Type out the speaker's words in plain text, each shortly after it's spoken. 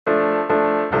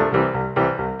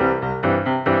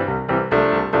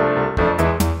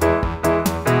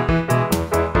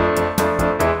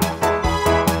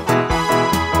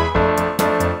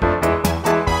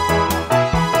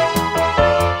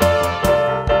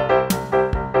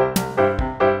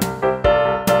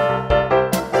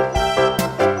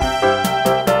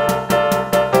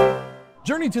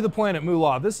to the Planet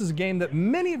Moolah. This is a game that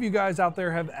many of you guys out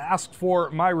there have asked for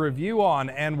my review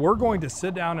on, and we're going to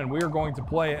sit down and we are going to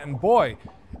play it. And boy,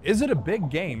 is it a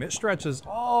big game. It stretches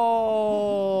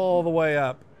all the way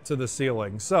up to the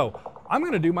ceiling. So I'm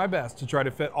going to do my best to try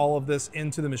to fit all of this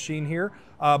into the machine here.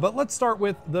 But let's start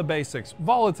with the basics.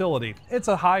 Volatility. It's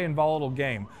a high and volatile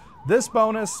game. This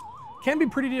bonus can be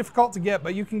pretty difficult to get,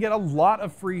 but you can get a lot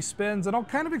of free spins, and I'll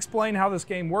kind of explain how this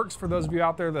game works for those of you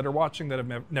out there that are watching that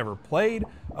have never played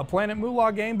a Planet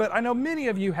Moolah game, but I know many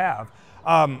of you have.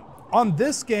 On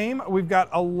this game, we've got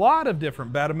a lot of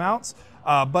different bet amounts,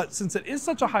 but since it is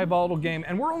such a high volatile game,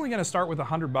 and we're only gonna start with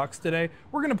 $100 today,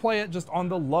 we're gonna play it just on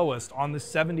the lowest, on the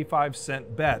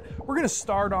 75-cent bet. We're gonna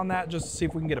start on that just to see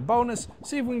if we can get a bonus,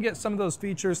 see if we can get some of those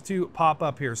features to pop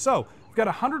up here. So, we've got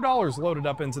 $100 loaded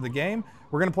up into the game.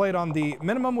 We're gonna play it on the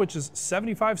minimum, which is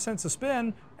 75 cents a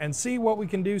spin, and see what we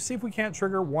can do, see if we can't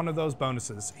trigger one of those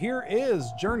bonuses. Here is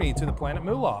Journey to the Planet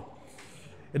Moolah.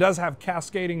 It does have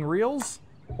cascading reels.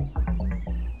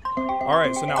 All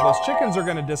right, so now those chickens are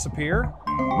gonna disappear.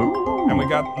 And we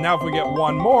got, now if we get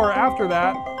one more after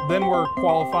that, then we're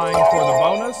qualifying for the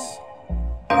bonus.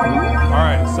 All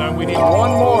right, so we need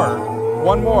one more.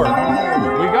 One more.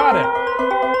 We got it.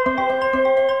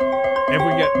 If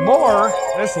we get more,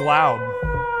 it's loud.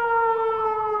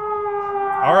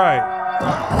 All right.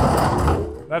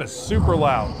 That is super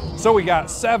loud. So we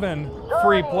got 7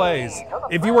 free plays.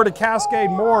 If you were to cascade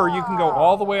more, you can go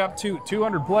all the way up to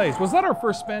 200 plays. Was that our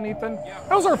first spin, Ethan?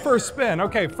 That was our first spin.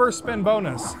 Okay, first spin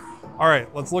bonus. All right,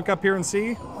 let's look up here and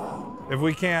see if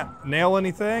we can't nail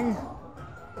anything.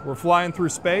 We're flying through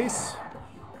space.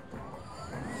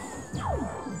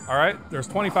 All right, there's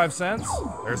 25 cents.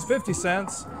 There's 50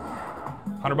 cents.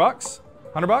 100 bucks?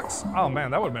 100 bucks? Oh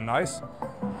man, that would have been nice.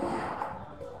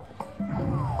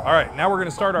 All right, now we're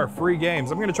gonna start our free games.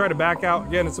 I'm gonna try to back out.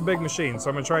 Again, it's a big machine, so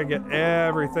I'm gonna try to get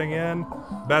everything in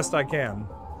best I can.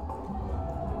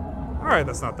 All right,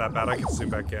 that's not that bad. I can zoom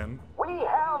back in.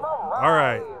 All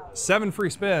right, 7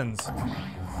 free spins.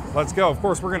 Let's go. Of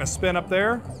course, we're gonna spin up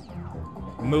there.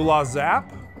 Moolah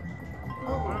Zap.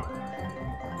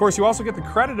 Of course, you also get the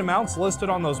credit amounts listed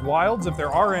on those wilds if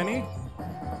there are any.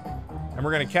 And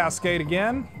we're gonna cascade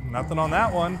again. Nothing on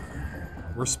that one.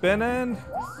 We're spinning.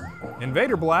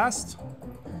 Invader Blast.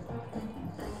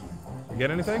 You get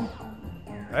anything?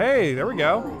 Hey, there we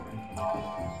go.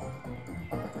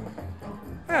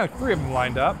 Yeah, 3 of them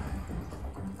lined up.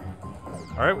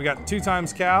 All right, we got 2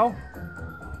 times cow.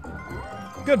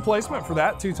 Good placement for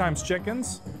that, 2 times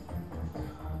chickens.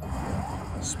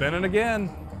 Spinning again.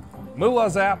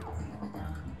 Moolah Zap.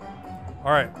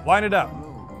 All right, line it up.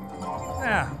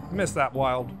 Missed that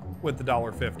wild with the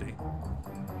 $1.50.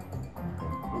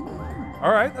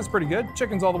 All right, that's pretty good.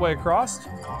 Chickens all the way across.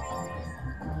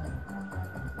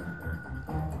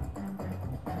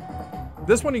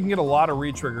 This one you can get a lot of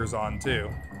re-triggers on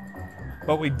too.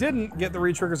 But we didn't get the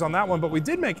re-triggers on that one, but we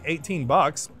did make 18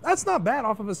 bucks. That's not bad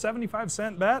off of a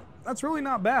 75-cent bet. That's really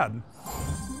not bad.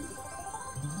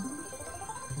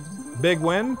 Big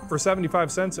win for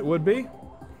 75 cents it would be.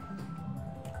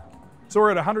 So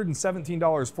we're at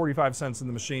 $117.45 in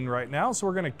the machine right now, so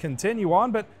we're gonna continue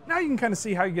on, but now you can kind of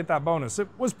see how you get that bonus. It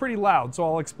was pretty loud, so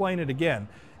I'll explain it again.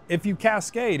 If you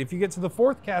cascade, if you get to the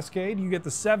 4th cascade, you get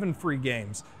the 7 free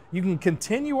games. You can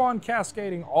continue on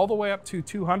cascading all the way up to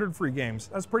 200 free games.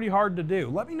 That's pretty hard to do.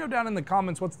 Let me know down in the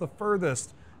comments what's the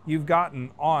furthest you've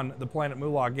gotten on the Planet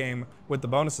Moolah game with the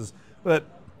bonuses. But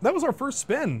that was our first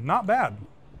spin, not bad.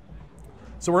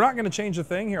 So we're not gonna change a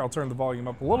thing here. I'll turn the volume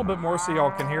up a little bit more so y'all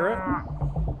can hear it.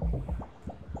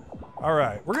 All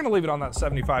right, we're gonna leave it on that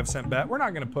 75-cent bet. We're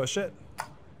not gonna push it.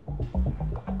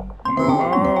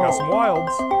 Got some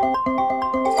wilds.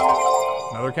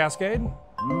 Another cascade?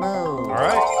 No. All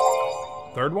right,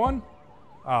 3rd one?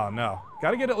 Oh no,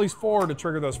 gotta get at least 4 to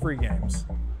trigger those free games.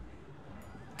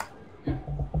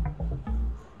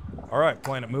 All right,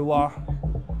 Planet Moolah.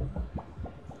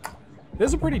 It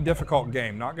is a pretty difficult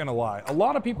game, not gonna lie. A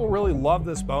lot of people really love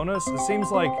this bonus. It seems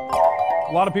like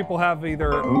a lot of people have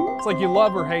either, it's like you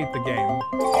love or hate the game.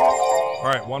 All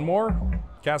right, one more,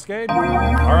 cascade. All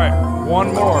right,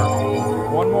 one more,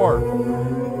 one more.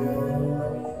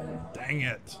 Dang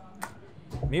it.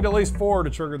 Need at least 4 to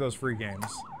trigger those free games.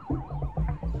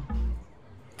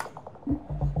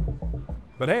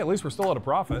 But hey, at least we're still at a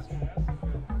profit.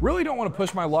 Really don't want to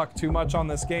push my luck too much on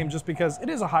this game just because it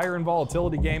is a higher in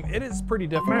volatility game. It is pretty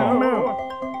difficult.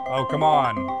 Oh, come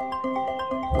on.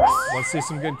 Let's see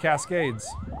some good cascades.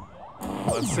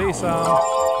 Let's see some.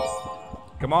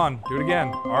 Come on, do it again.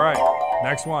 All right,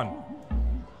 next one.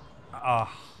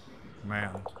 Man.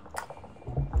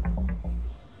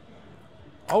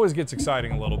 Always gets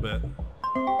exciting a little bit.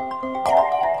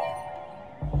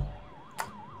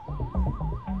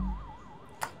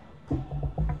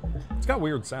 It's got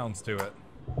weird sounds to it.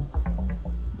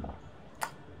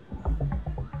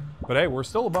 But hey, we're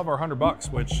still above our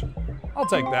 $100, which I'll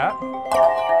take that.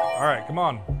 All right, come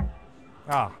on.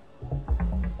 Ah,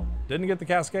 didn't get the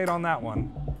cascade on that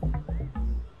one.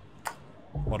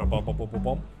 What a bump, bump, bump,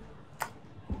 bump.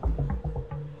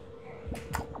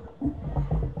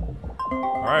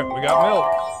 All right, we got milk.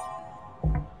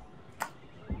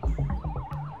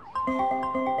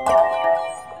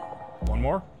 One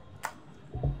more.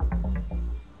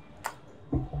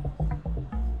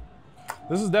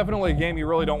 This is definitely a game you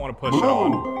really don't want to push it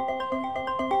on.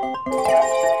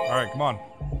 All right, come on.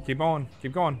 Keep going,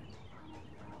 keep going.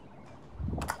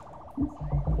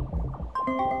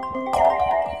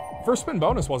 First spin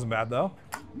bonus wasn't bad though.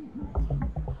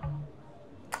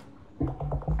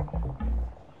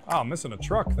 Oh, I'm missing a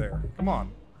truck there. Come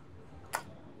on.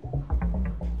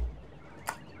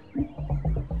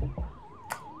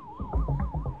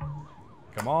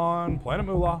 Come on, Planet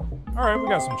Moolah. All right, we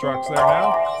got some trucks there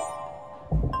now.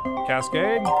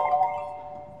 Cascade.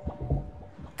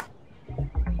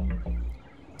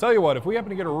 Tell you what, if we happen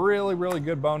to get a really, really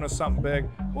good bonus, something big,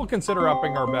 we'll consider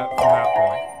upping our bet from that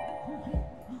point.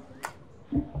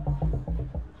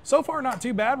 So far, not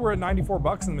too bad. We're at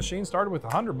 $94 and the machine started with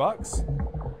 $100.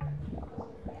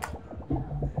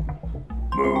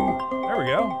 There we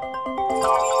go.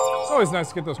 It's always nice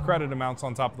to get those credit amounts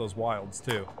on top of those wilds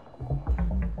too.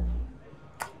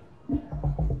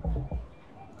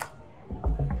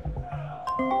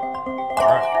 All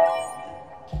right.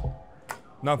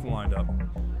 Nothing lined up.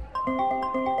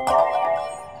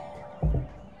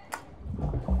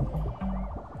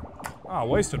 Ah,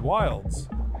 wasted wilds.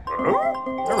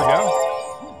 There we go.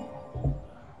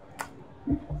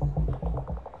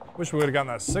 Wish we would have gotten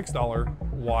that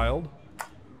 $6 wild.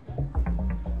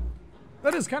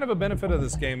 That is kind of a benefit of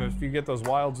this game. If you get those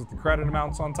wilds with the credit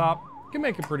amounts on top, it can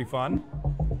make it pretty fun.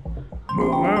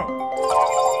 All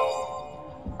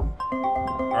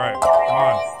right, come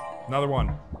on. Another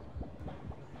one.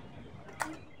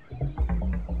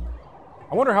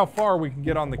 I wonder how far we can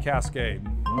get on the cascade.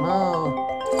 No.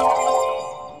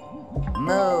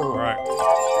 All right,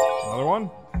 another one.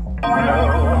 One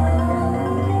more.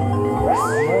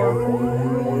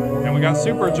 And we got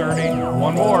Super Journey.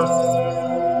 One more.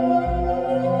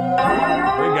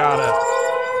 We got it.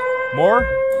 More?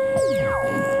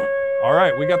 All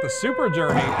right, we got the Super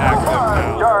Journey active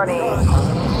now.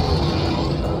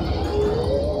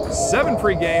 7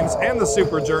 free games and the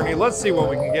Super Journey. Let's see what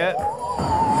we can get.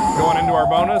 Going into our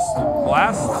bonus.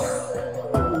 Blast.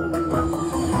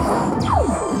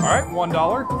 All right, $1.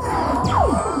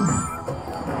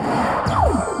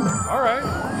 All right.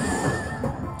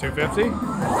 $2.50.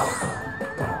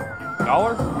 $1.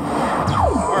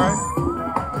 All right.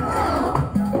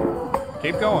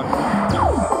 Keep going.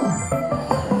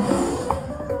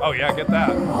 Oh yeah, get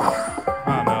that.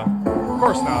 Oh no, of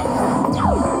course not.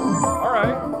 All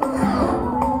right.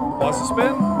 Plus a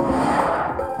spin.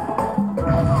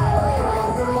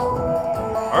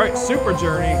 All right, Super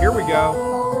Journey, here we go.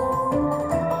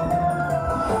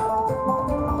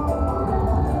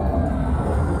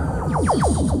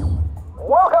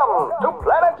 Welcome to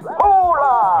Planet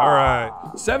Moolah! All right,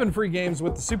 7 free games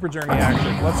with the Super Journey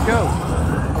active. Let's go.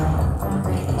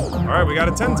 All right, we got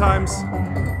it 10 times.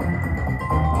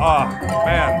 Ah,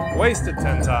 man, wasted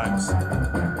 10 times.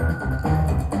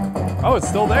 Oh, it's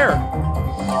still there.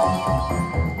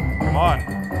 Come on,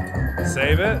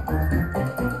 save it.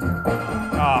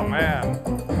 Oh, man.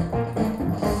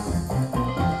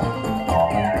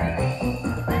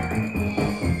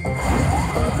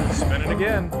 Spin it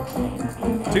again.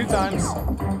 2 times.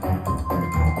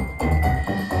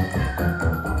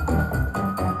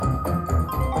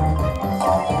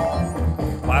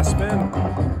 Last spin.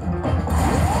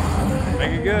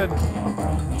 Make it good.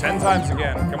 10 times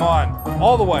again. Come on.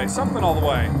 All the way. Something all the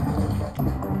way.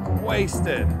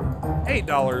 Wasted.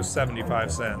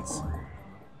 $8.75.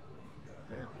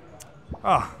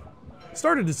 Ah,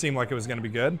 started to seem like it was going to be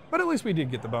good, but at least we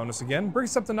did get the bonus again. Brings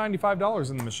us up to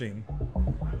 $95 in the machine.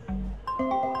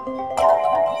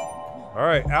 All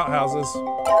right, outhouses.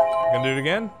 Gonna do it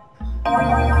again.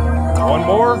 One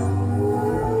more.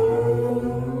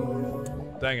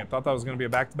 Dang it, thought that was gonna be a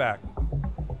back-to-back.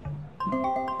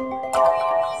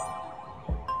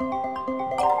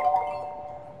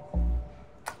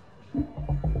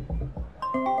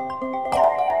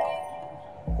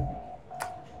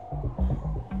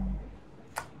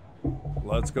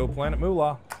 Let's go Planet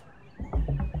Moolah.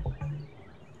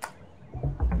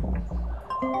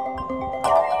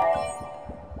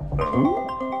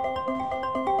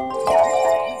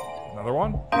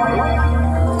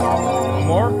 One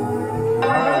more.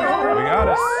 We got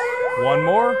it. One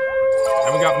more.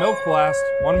 And we got Milk Blast.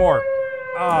 One more.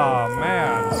 Oh,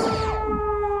 man.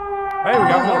 Hey, we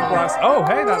got Milk Blast. Oh,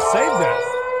 hey, that saved it.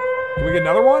 Can we get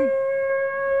another one?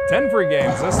 10 free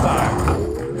games this time.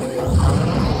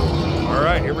 All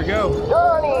right, here we go.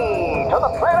 Journey to the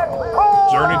Planet Moolah.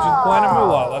 Journey to the Planet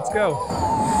Moolah. Let's go.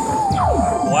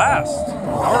 Blast.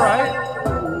 All right.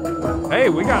 Hey,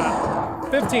 we got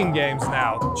 15 games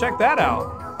now. Check that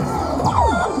out.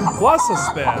 Plus a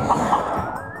spin.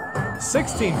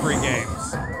 16 free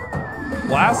games.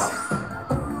 Blast.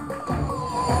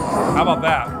 How about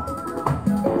that?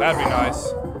 That'd be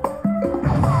nice.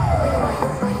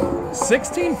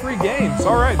 16 free games.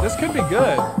 All right, this could be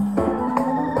good.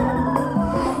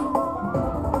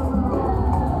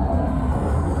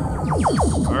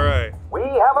 All right. We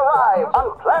have arrived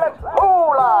on Planet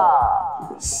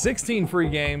Moolah. 16 free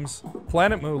games.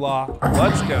 Planet Moolah.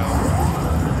 Let's go.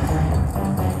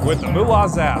 With the Moolah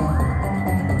Zap.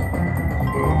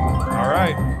 All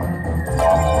right.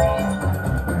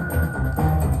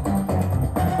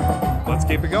 Let's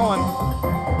keep it going.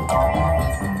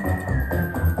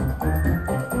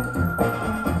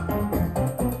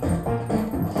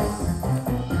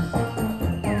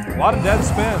 A lot of dead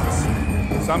spins.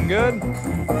 Something good?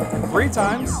 3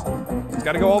 times. It's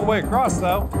got to go all the way across,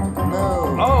 though.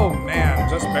 No. Oh, man,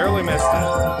 just barely missed it.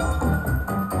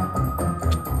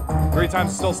 3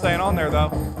 times still staying on there, though.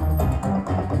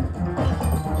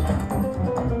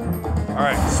 All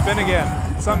right, spin again.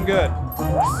 Something good.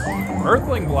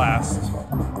 Earthling Blast.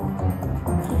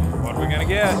 What are we gonna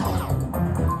get?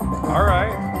 All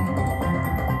right.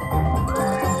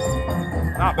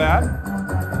 Not bad.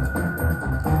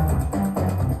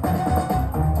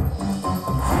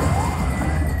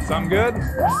 Something good.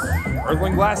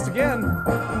 Earthling Blast again.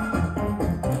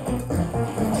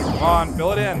 Come on,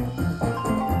 fill it in.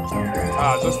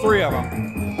 Ah, just 3 of them.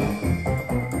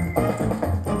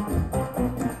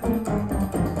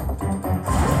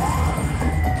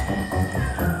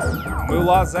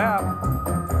 Moolah Zap.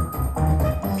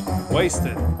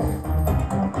 Wasted.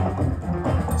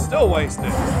 Still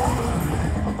wasted.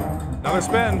 Another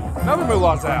spin. Another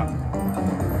Moolah Zap.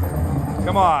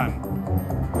 Come on.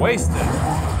 Wasted.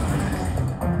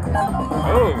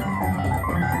 Oh.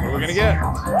 What are we gonna get?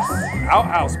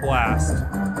 Outhouse Blast.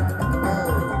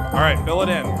 All right, fill it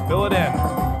in. Fill it in.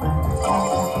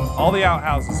 All the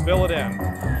outhouses, fill it in.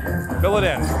 Fill it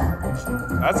in.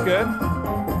 That's good.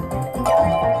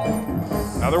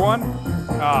 Another one?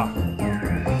 Ah.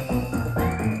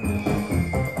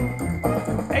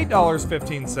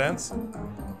 $8.15.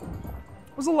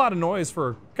 Was a lot of noise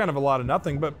for kind of a lot of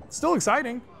nothing, but still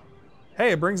exciting.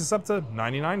 Hey, it brings us up to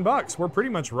 99 bucks. We're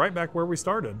pretty much right back where we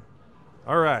started.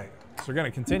 All right, so we're gonna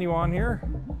continue on here.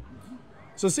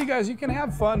 So see guys, you can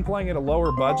have fun playing at a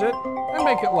lower budget and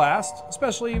make it last,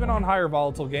 especially even on higher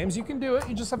volatile games. You can do it,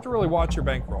 you just have to really watch your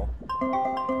bankroll.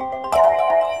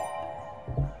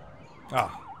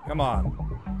 Ah, come on.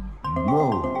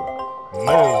 No.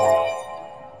 Move.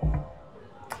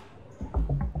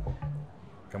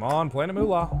 Come on, Planet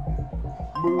Moolah.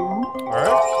 All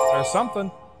right, there's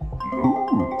something.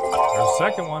 There's a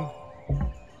second one.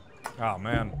 Oh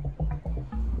man.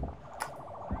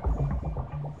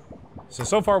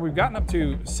 So far we've gotten up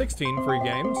to 16 free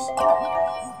games,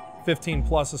 15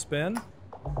 plus a spin.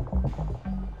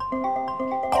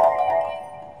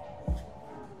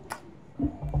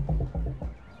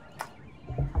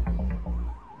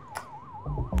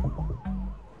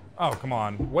 Oh, come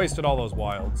on. Wasted all those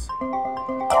wilds.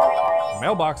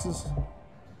 Mailboxes.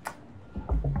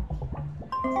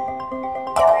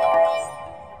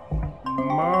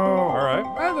 All right,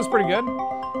 that's pretty good.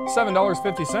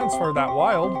 $7.50 for that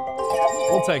wild.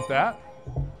 We'll take that.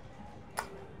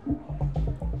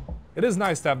 It is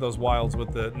nice to have those wilds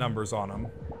with the numbers on them.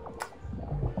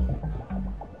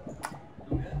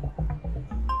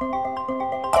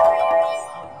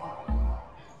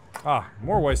 Ah,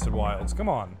 more wasted wilds. Come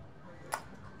on.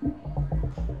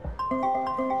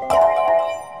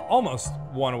 Almost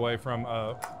one away from,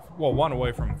 well, one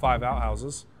away from 5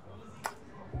 outhouses.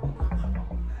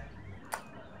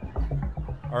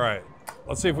 All right,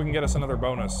 let's see if we can get us another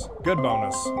bonus. Good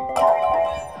bonus.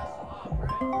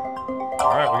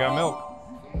 All right, we got milk.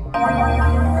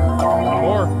 One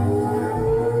more.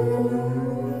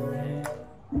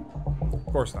 Of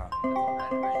course not.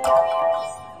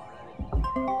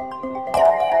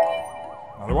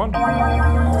 Another one.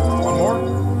 One more.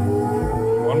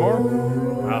 One more.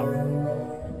 Wow.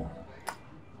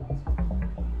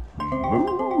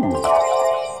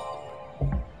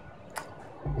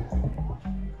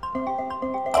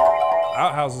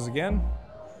 Outhouses again.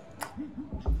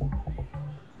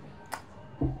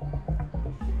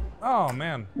 Oh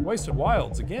man, wasted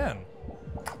wilds again.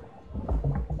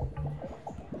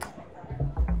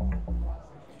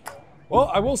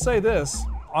 Well, I will say this,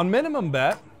 on minimum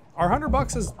bet, our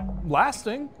 $100 is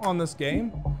lasting on this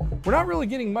game. We're not really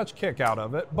getting much kick out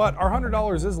of it, but our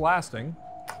 $100 is lasting.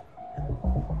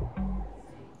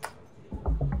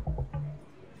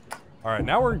 All right,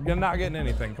 now we're not getting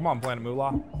anything. Come on, Planet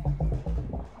Moolah.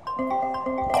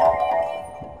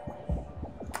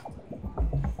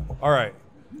 All right,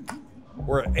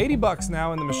 we're at $80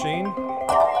 now in the machine.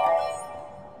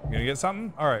 You gonna get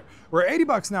something? All right, we're at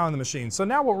 $80 now in the machine. So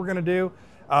now what we're gonna do,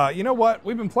 you know what?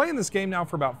 We've been playing this game now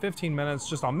for about 15 minutes,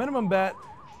 just on minimum bet.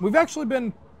 We've actually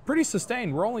been pretty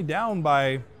sustained. We're only down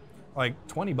by like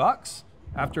 $20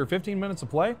 after 15 minutes of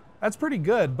play. That's pretty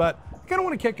good, but I kind of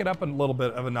want to kick it up a little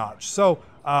bit of a notch. So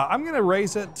I'm going to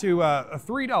raise it to a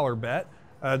 $3 bet,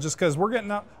 just because we're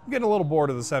getting a little bored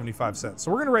of the 75 cents.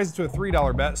 So we're going to raise it to a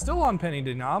 $3 bet, still on penny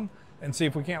denom, and see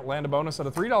if we can't land a bonus at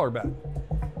a $3 bet.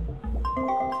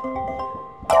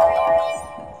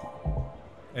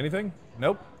 Anything?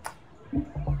 Nope.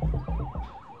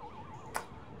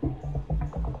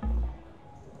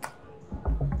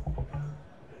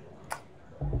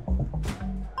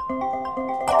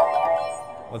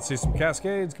 Let's see some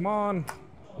cascades, come on.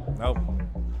 Nope.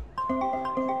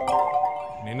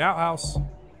 Need an outhouse.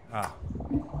 Ah.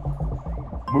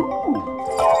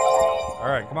 All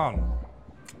right, come on.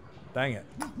 Dang it.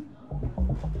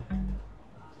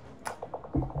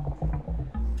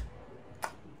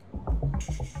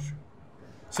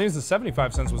 Seems the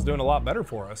 75 cents was doing a lot better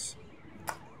for us.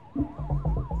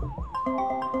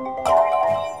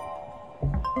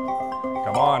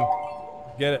 Come on,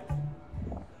 get it.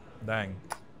 Dang.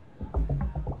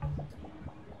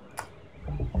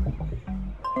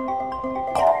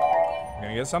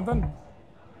 Gonna get something?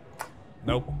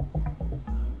 Nope.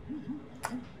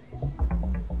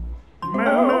 All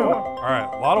right,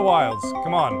 a lot of wilds.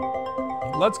 Come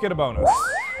on, let's get a bonus.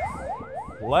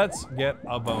 Let's get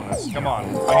a bonus. Come on,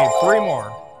 I need 3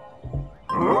 more.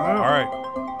 All right,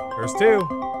 there's 2.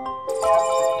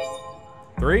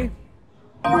 3.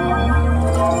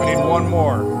 We need 1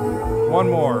 more. 1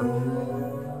 more.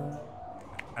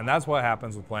 And that's what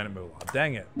happens with Planet Moolah.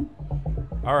 Dang it.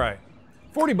 All right,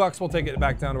 $40, we'll take it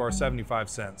back down to our 75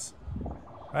 cents.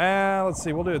 Let's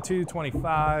see, we'll do a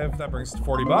 225. That brings us to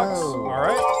 $40. All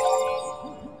right.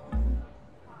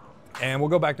 And we'll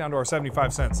go back down to our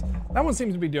 75 cents. That one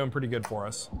seems to be doing pretty good for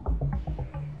us.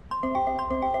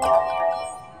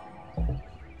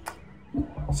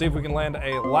 See if we can land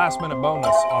a last minute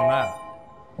bonus on that.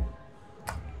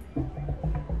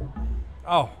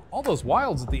 Oh, all those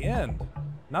wilds at the end.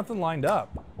 Nothing lined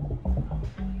up.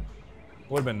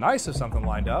 Would have been nice if something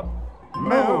lined up.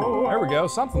 There we go,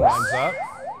 something lines up.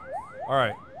 All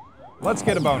right, let's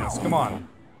get a bonus, come on.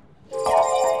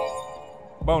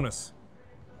 Bonus.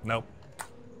 Nope.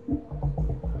 All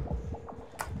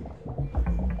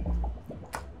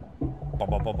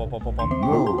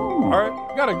right,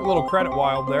 got a little credit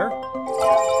wild there. All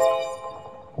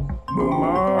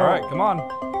right, come on.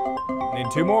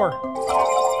 Need 2 more.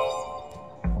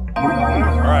 All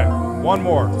right, 1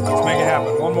 more. Let's make it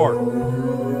happen. 1 more.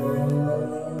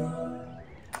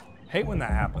 Hate when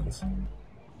that happens.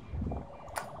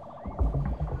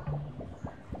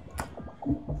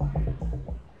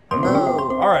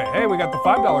 All right, hey, we got the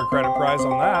 $5 credit prize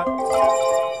on that.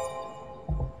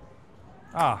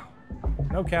 Ah,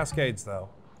 no cascades though.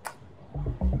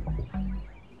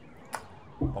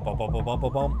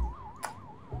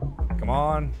 Come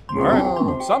on. All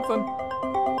right, something.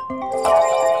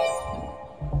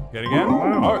 Get again?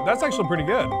 Oh, that's actually pretty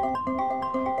good.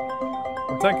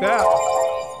 We'll take that.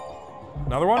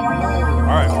 Another one? All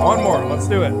right, 1 more. Let's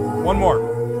do it. 1 more.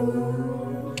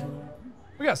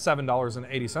 We got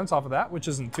 $7.80 off of that, which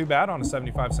isn't too bad on a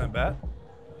 75 cent bet.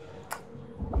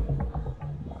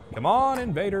 Come on,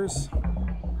 invaders.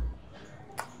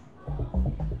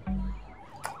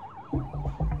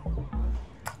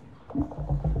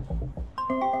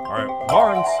 All right,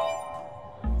 Barnes.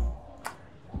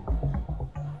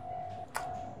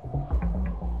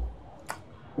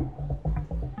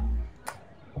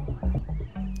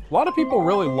 A lot of people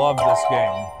really love this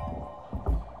game.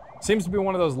 Seems to be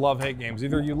one of those love-hate games.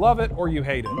 Either you love it or you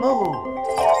hate it.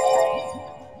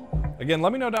 Again,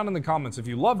 let me know down in the comments if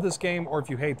you love this game or if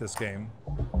you hate this game.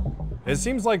 It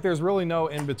seems like there's really no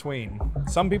in-between.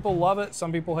 Some people love it,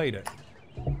 some people hate it.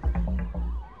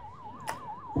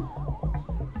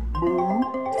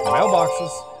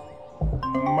 Mailboxes.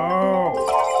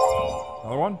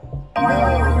 Another one?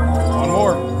 1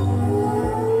 more.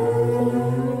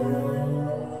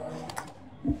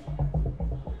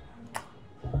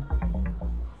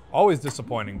 Always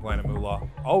disappointing, Planet Moolah.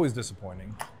 Always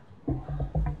disappointing.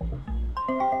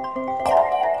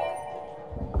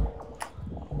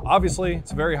 Obviously,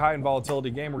 it's a very high in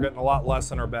volatility game. We're getting a lot less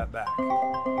than our bet back.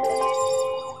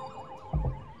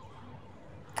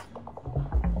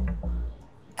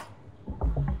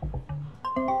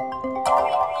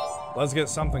 Let's get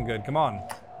something good. Come on.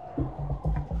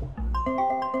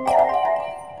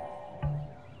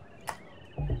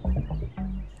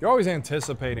 You're always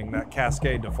anticipating that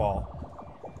cascade to fall.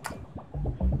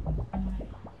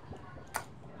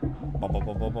 Bum, bum,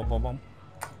 bum, bum, bum, bum, bum.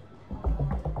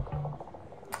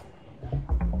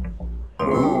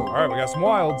 All right, we got some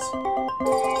wilds.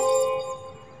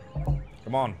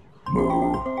 Come on.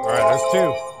 All right, there's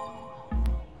 2.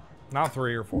 Not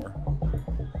 3 or 4.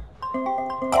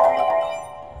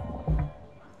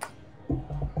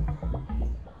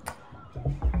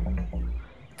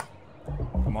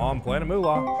 Come on, Planet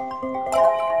Moolah.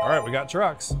 All right, we got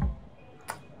trucks.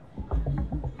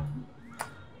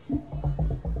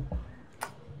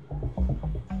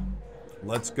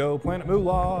 Let's go, Planet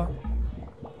Moolah.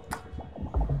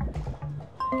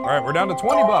 All right, we're down to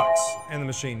 20 bucks in the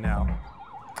machine now.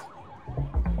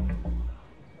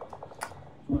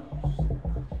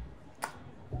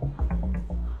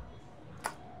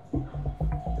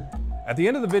 At the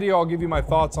end of the video, I'll give you my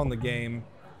thoughts on the game,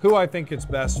 who I think it's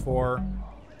best for,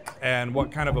 and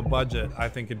what kind of a budget I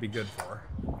think it'd be good for.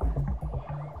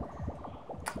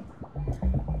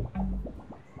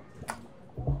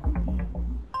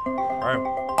 All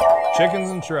right, chickens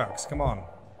and trucks, come on.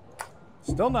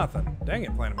 Still nothing. Dang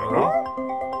it, Planet Moolah.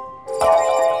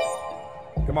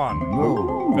 Come on,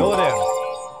 fill it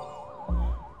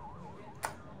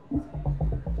in.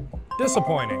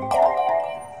 Disappointing.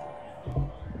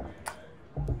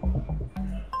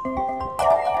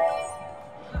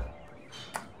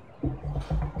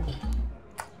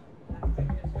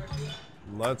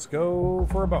 Let's go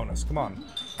for a bonus. Come on.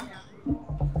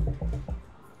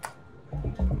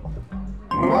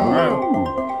 All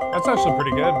right. That's actually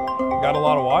pretty good. Got a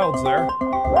lot of wilds there.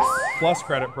 Plus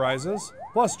credit prizes.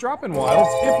 Plus drop-in wilds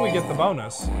if we get the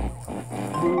bonus.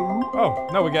 Oh,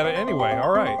 no, we got it anyway.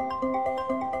 All right.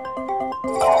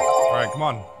 All right, come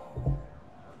on.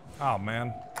 Oh,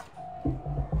 man.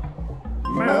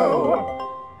 No.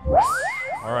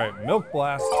 All right, Milk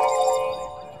Blast.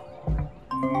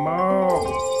 No.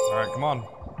 All right, come on.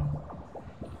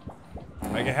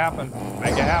 Make it happen.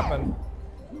 Make it happen.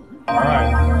 All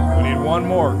right, we need one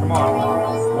more. Come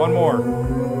on. One more.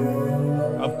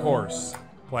 Of course,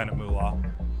 Planet Moolah.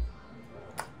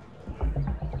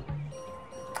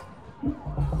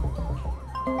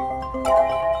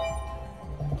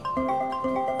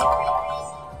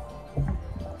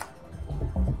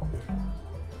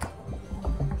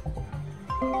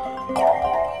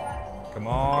 Come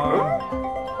on.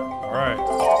 All right.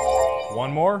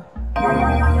 One more.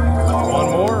 One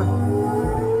more.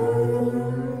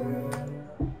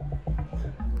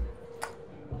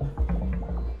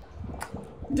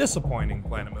 Disappointing,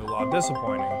 Planet Moolah.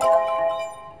 Disappointing.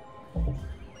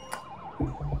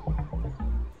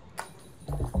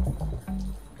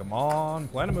 Come on,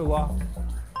 Planet Moolah.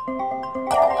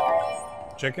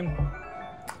 Chicken?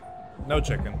 No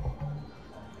chicken.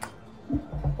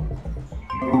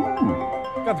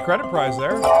 Got the credit prize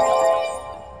there. No.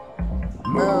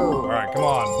 All right, come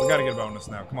on. We got to get a bonus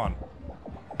now. Come on.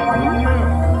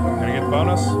 Gonna get the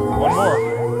bonus. One more.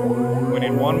 We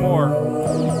need one more.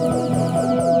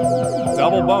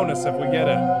 Double bonus if we get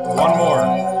it. One more.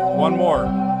 One more.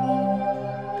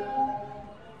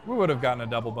 We would have gotten a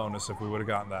double bonus if we would have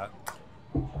gotten that.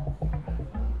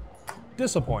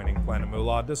 Disappointing, Planet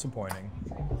Moolah. Disappointing.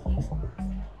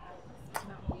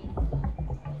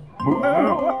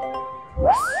 No.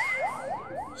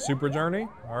 Super Journey.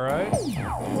 All right.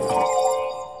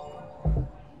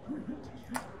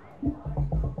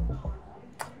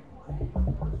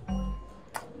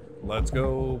 Let's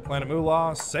go, Planet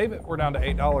Moolah. Save it. We're down to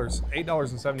 $8.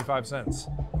 $8.75.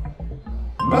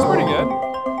 That's pretty good.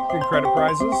 Good credit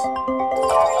prizes.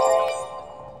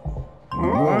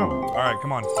 All right,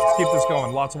 come on. Let's keep this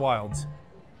going. Lots of wilds.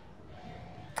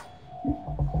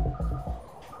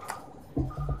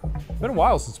 It's been a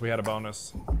while since we had a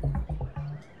bonus.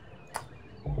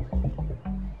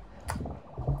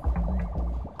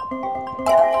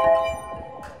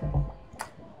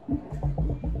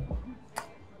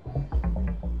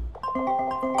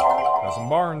 Got some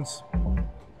barns.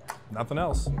 Nothing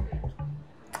else.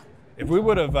 If we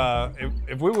would have,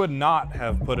 if we would not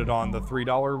have put it on the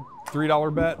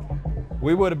 $3 bet,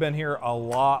 we would have been here a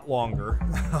lot longer.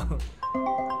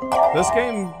 This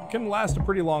game can last a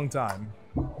pretty long time.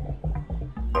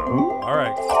 All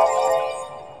right.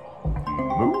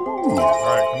 All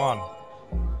right, come on.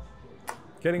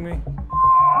 Kidding me?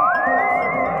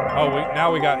 Oh,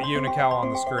 now we got a unical on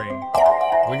the screen.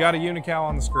 We got a unical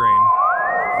on the screen.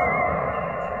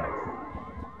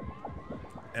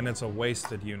 And it's a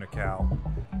wasted unical.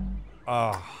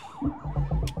 Oh.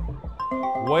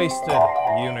 Wasted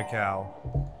unical.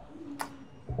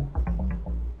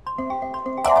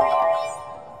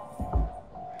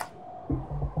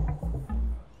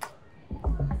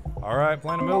 All right,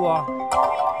 Planet Moolah.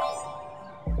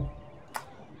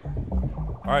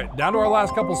 All right, down to our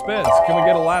last couple spins. Can we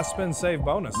get a last spin save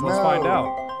bonus? Let's find out.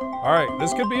 All right,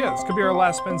 this could be it. This could be our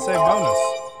last spin save bonus.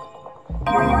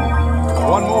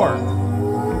 One more.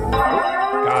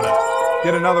 Got it.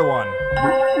 Get another one.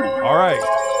 All right.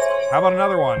 How about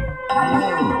another one?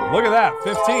 Look at that,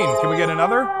 15. Can we get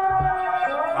another?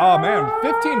 Oh man,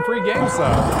 15 free games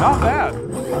though. Not bad.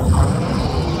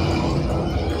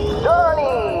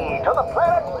 Journey to the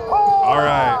Planet Moolah. All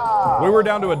right. We were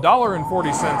down to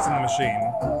 $1.40 in the machine.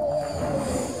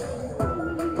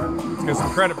 Let's get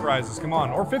some credit prizes. Come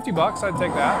on. Or 50 bucks. I'd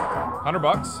take that. 100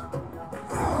 bucks.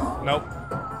 Nope.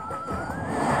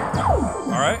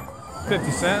 All right.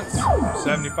 50 cents.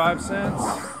 75 cents.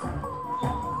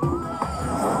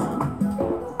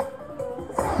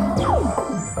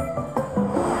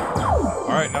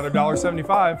 All right. Another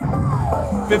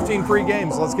 $1.75. 15 free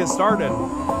games. Let's get started.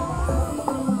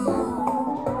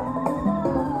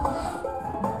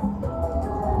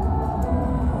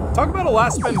 Talk about a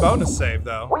last spin bonus save,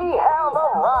 though. We have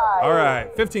arrived. All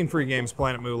right, 15 free games,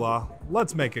 Planet Moolah.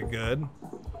 Let's make it good.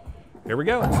 Here we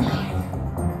go.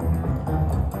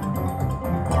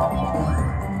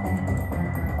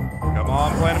 Come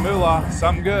on, Planet Moolah,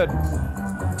 something good.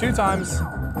 2 times,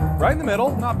 right in the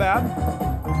middle, not bad.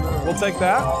 We'll take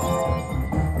that.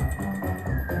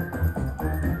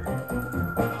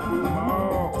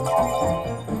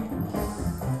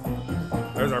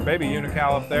 There's our baby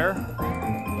unical up there.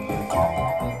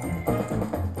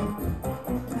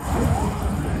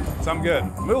 Something good.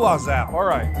 Moolah zap. All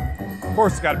right. Of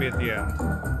course, it's got to be at the end.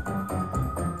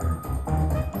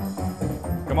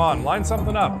 Come on, line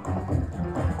something up.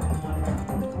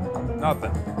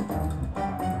 Nothing.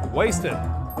 Wasted.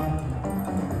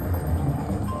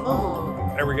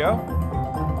 There we go.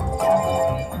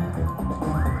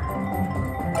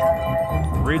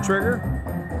 Re-trigger.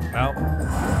 No.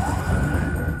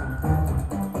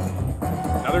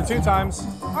 Another 2 times.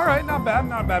 All right, not bad,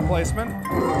 not a bad placement.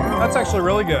 That's actually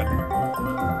really good.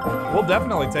 We'll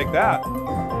definitely take that.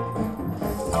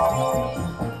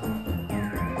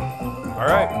 All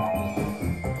right.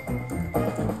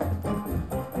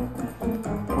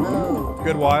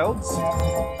 Good wilds.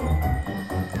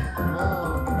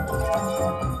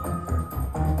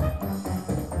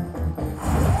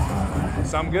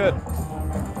 Some good.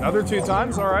 Another 2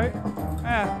 times, all right.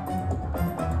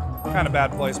 Kind of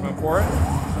bad placement for it.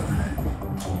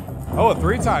 Oh,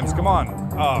 3 times, come on.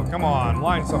 Oh, come on,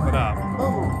 line something up.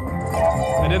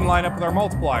 It didn't line up with our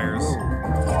multipliers.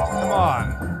 Come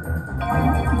on.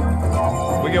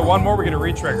 We get 1 more, we get a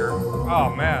re-trigger. Oh,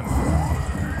 man.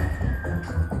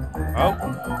 Oh.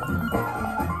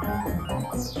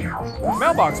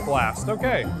 Mailbox blast,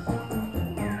 okay.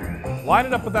 Line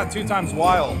it up with that 2 times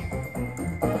wild.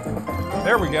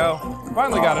 There we go.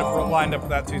 Finally got it lined up with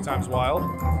that 2 times wild.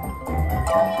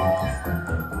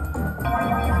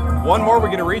 1 more, we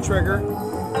get a re-trigger.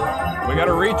 We got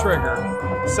a re-trigger.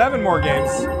 7 more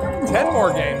games. 10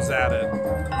 more games added.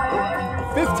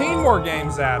 15 more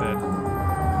games added.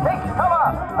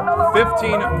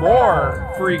 15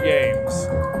 more free games.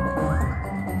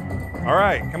 All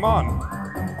right, come on.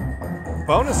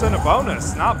 Bonus and a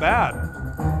bonus, not bad.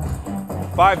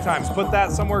 5 times, put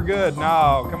that somewhere good.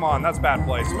 No, come on, that's bad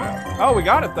placement. Oh, we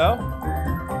got it though.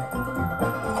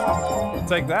 We'll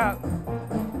take that.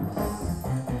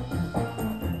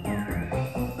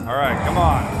 All right, come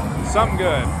on. Something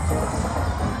good.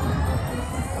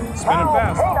 Spinning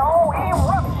fast.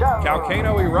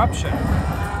 Volcano eruption.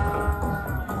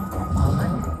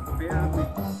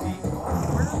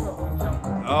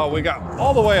 Oh, we got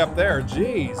all the way up there.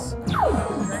 Jeez.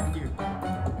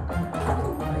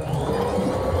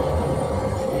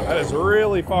 That is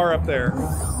really far up there.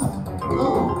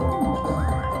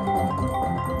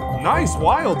 Nice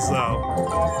wilds, though.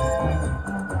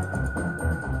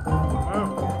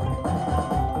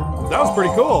 That was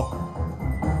pretty cool.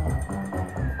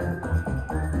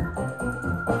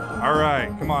 All right,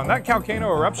 come on. That volcano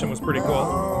eruption was pretty cool.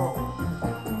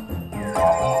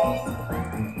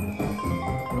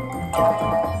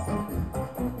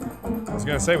 I was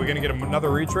gonna say, we're gonna get another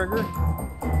re-trigger.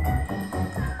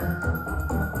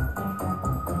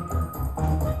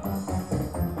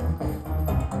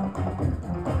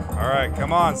 All right,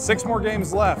 come on. 6 more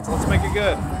games left. Let's make it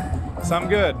good. Something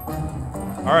good.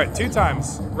 All right, 2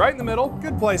 times. Right in the middle.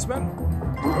 Good placement.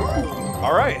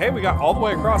 All right, hey, we got all the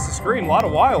way across the screen. A lot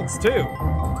of wilds, too.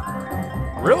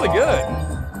 Really good.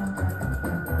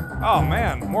 Oh,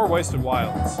 man, more wasted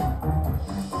wilds.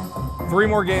 3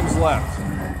 more games left.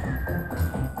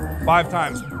 5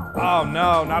 times. Oh,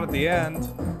 no, not at the end.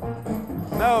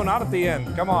 No, not at the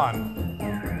end. Come on.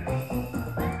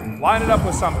 Line it up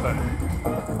with something.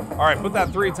 All right, put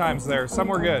that 3 times there.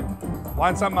 Somewhere good.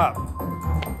 Line something up.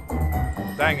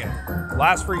 Dang it.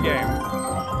 Last free game.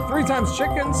 3 times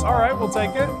chickens. All right, we'll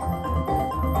take it.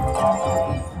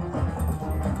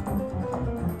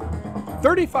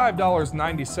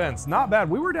 $35.90. Not bad.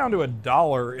 We were down to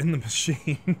 $1 in the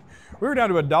machine. We were down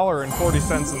to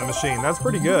 $1.40 in the machine. That's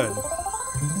pretty good.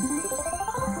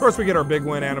 Of course, we get our big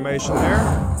win animation there.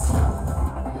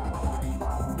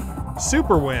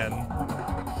 Super win.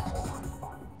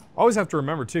 Always have to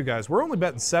remember too, guys, we're only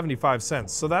betting 75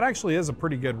 cents, so that actually is a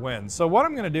pretty good win. So what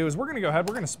I'm gonna do is we're gonna go ahead,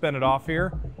 we're gonna spin it off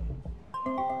here.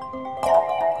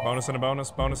 Bonus and a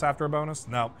bonus, bonus after a bonus?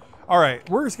 No. All right,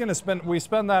 we're just gonna spend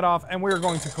that off and we're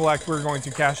going to collect, we're going to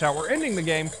cash out. We're ending the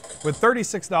game with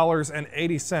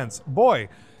 $36.80. Boy,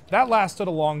 that lasted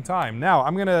a long time. Now,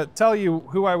 I'm gonna tell you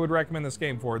who I would recommend this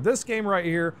game for. This game right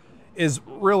here is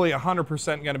really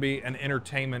 100% gonna be an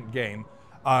entertainment game.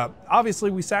 Obviously,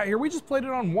 we sat here, we just played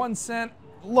it on 1 cent,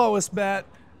 lowest bet.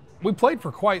 We played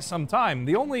for quite some time.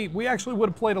 We actually would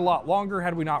have played a lot longer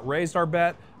had we not raised our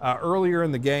bet earlier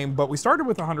in the game, but we started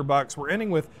with 100 bucks. We're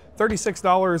ending with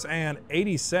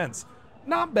 $36.80.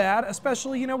 Not bad,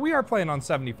 especially, you know, we are playing on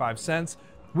 75 cents.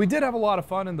 We did have a lot of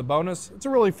fun in the bonus. It's a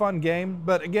really fun game,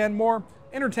 but again, more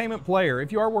entertainment player.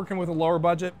 If you are working with a lower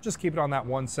budget, just keep it on that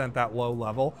 1 cent, that low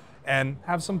level, and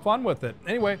have some fun with it.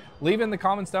 Anyway, leave in the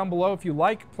comments down below if you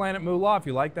like Planet Moolah, if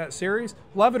you like that series.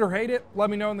 Love it or hate it, let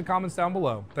me know in the comments down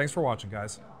below. Thanks for watching,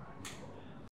 guys.